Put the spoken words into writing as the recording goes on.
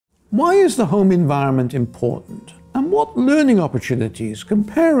Why is the home environment important? And what learning opportunities can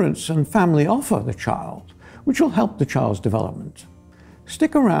parents and family offer the child, which will help the child's development?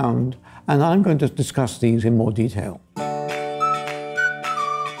 Stick around, and I'm going to discuss these in more detail.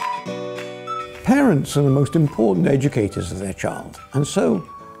 Parents are the most important educators of their child, and so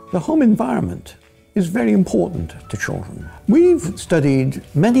the home environment is very important to children. We've studied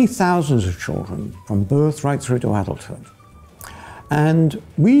many thousands of children from birth right through to adulthood. And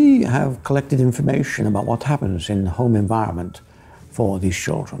we have collected information about what happens in the home environment for these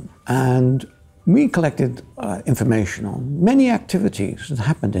children. And we collected information on many activities that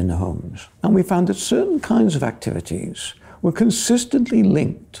happened in the homes. And we found that certain kinds of activities were consistently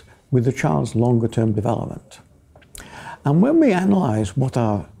linked with the child's longer-term development. And when we analyze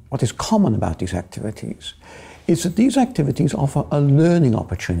what is common about these activities, is that these activities offer a learning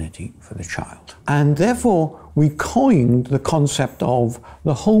opportunity for the child. And therefore, we coined the concept of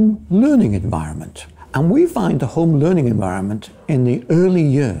the home learning environment. And we find the home learning environment in the early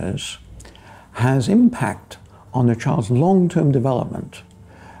years has impact on the child's long-term development,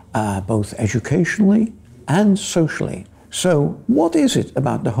 both educationally and socially. So what is it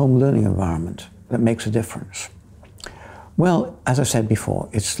about the home learning environment that makes a difference? Well, as I said before,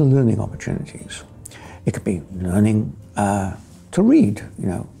 it's the learning opportunities. It could be learning to read,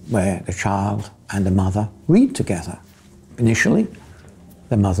 where the child and the mother read together. Initially,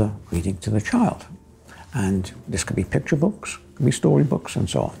 the mother reading to the child. And this could be picture books, could be story books, and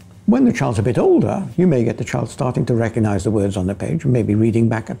so on. When the child's a bit older, you may get the child starting to recognize the words on the page, and maybe reading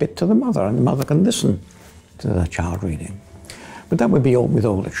back a bit to the mother, and the mother can listen to the child reading. But that would be with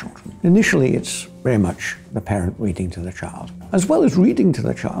older children. Initially, it's very much the parent reading to the child. As well as reading to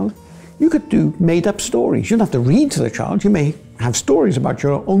the child, you could do made-up stories. You don't have to read to the child. You may have stories about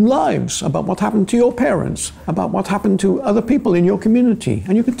your own lives, about what happened to your parents, about what happened to other people in your community.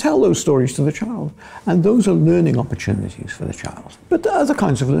 And you can tell those stories to the child. And those are learning opportunities for the child. But the other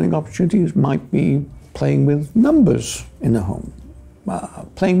kinds of learning opportunities might be playing with numbers in the home,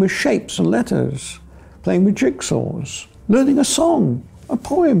 playing with shapes and letters, playing with jigsaws, learning a song, a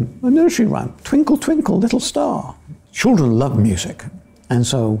poem, a nursery rhyme, Twinkle, Twinkle, Little Star. Children love music. And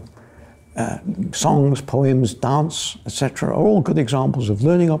so songs, poems, dance, etc. are all good examples of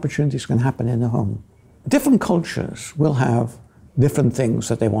learning opportunities can happen in the home. Different cultures will have different things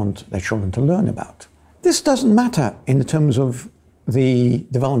that they want their children to learn about. This doesn't matter in terms of the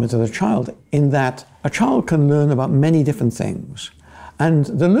development of the child, in that a child can learn about many different things. And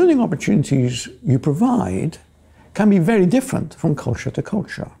the learning opportunities you provide can be very different from culture to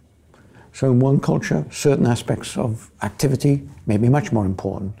culture. So in one culture, certain aspects of activity may be much more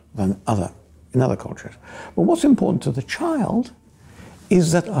important than in other cultures. But what's important to the child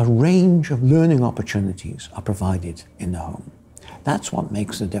is that a range of learning opportunities are provided in the home. That's what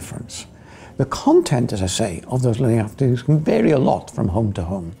makes the difference. The content, as I say, of those learning activities can vary a lot from home to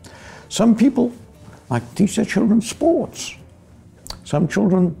home. Some people like to teach their children sports. Some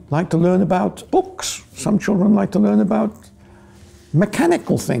children like to learn about books. Some children like to learn about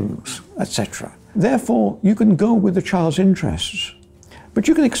mechanical things, etc. Therefore, you can go with the child's interests, but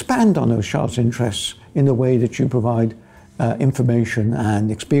you can expand on those child's interests in the way that you provide information and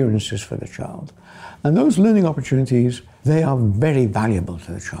experiences for the child. And those learning opportunities, they are very valuable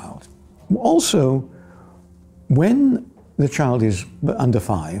to the child. Also, when the child is under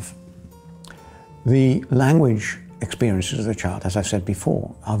 5, the language experiences of the child, as I said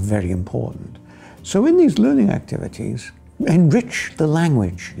before, are very important. So in these learning activities, enrich the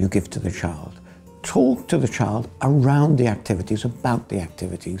language you give to the child. Talk to the child around the activities, about the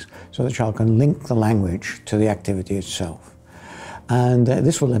activities, so the child can link the language to the activity itself. And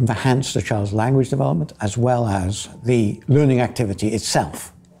this will enhance the child's language development as well as the learning activity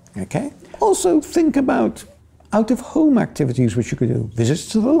itself. Okay? Also think about out-of-home activities which you could do. Visits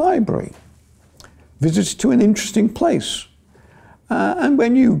to the library, visits to an interesting place. And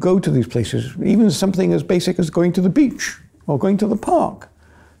when you go to these places, even something as basic as going to the beach or going to the park,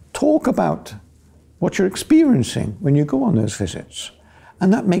 talk about what you're experiencing when you go on those visits.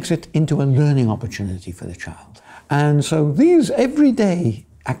 And that makes it into a learning opportunity for the child. And so these everyday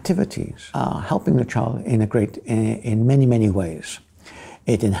activities are helping the child in many, many ways.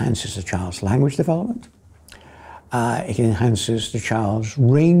 It enhances the child's language development. It enhances the child's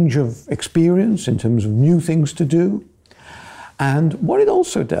range of experience in terms of new things to do. And what it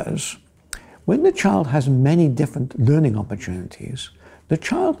also does, when the child has many different learning opportunities, the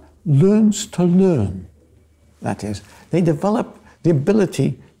child learns to learn. That is, they develop the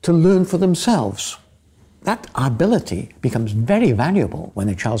ability to learn for themselves. That ability becomes very valuable when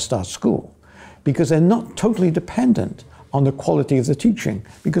a child starts school, because they're not totally dependent on the quality of the teaching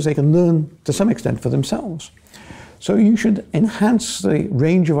because they can learn to some extent for themselves. So you should enhance the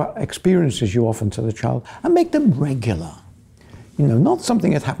range of experiences you offer to the child and make them regular. You know, not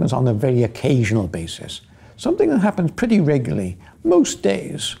something that happens on a very occasional basis. Something that happens pretty regularly. Most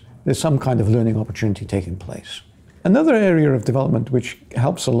days, there's some kind of learning opportunity taking place. Another area of development which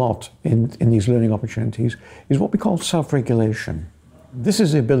helps a lot in these learning opportunities is what we call self-regulation. This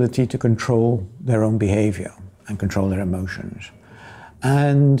is the ability to control their own behavior and control their emotions.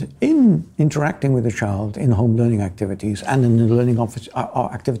 And in interacting with the child in home learning activities and in the learning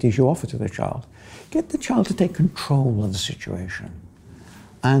activities you offer to the child, get the child to take control of the situation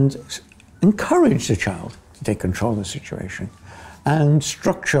and encourage the child to take control of the situation and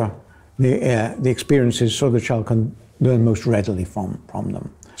structure the experiences so the child can learn most readily from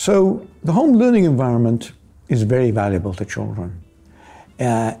them. So the home learning environment is very valuable to children.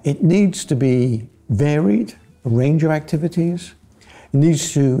 It needs to be varied, a range of activities. It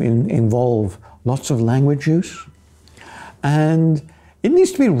needs to involve lots of language use, and it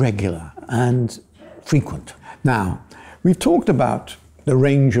needs to be regular and frequent. Now, we've talked about the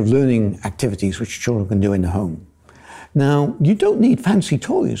range of learning activities which children can do in the home. Now, you don't need fancy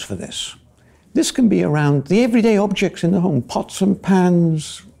toys for this. This can be around the everyday objects in the home, pots and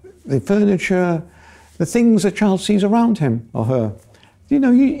pans, the furniture, the things a child sees around him or her. You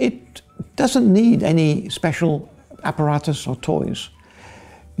know, it doesn't need any special apparatus or toys.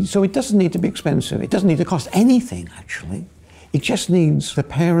 So it doesn't need to be expensive. It doesn't need to cost anything, actually. It just needs the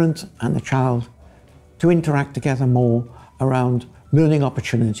parent and the child to interact together more around learning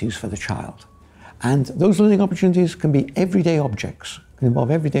opportunities for the child. And those learning opportunities can be everyday objects, can involve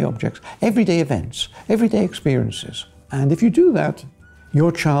everyday objects, everyday events, everyday experiences. And if you do that,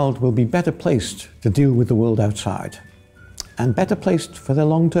 your child will be better placed to deal with the world outside and better placed for their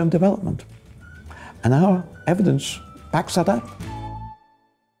long-term development. And our evidence backs that up.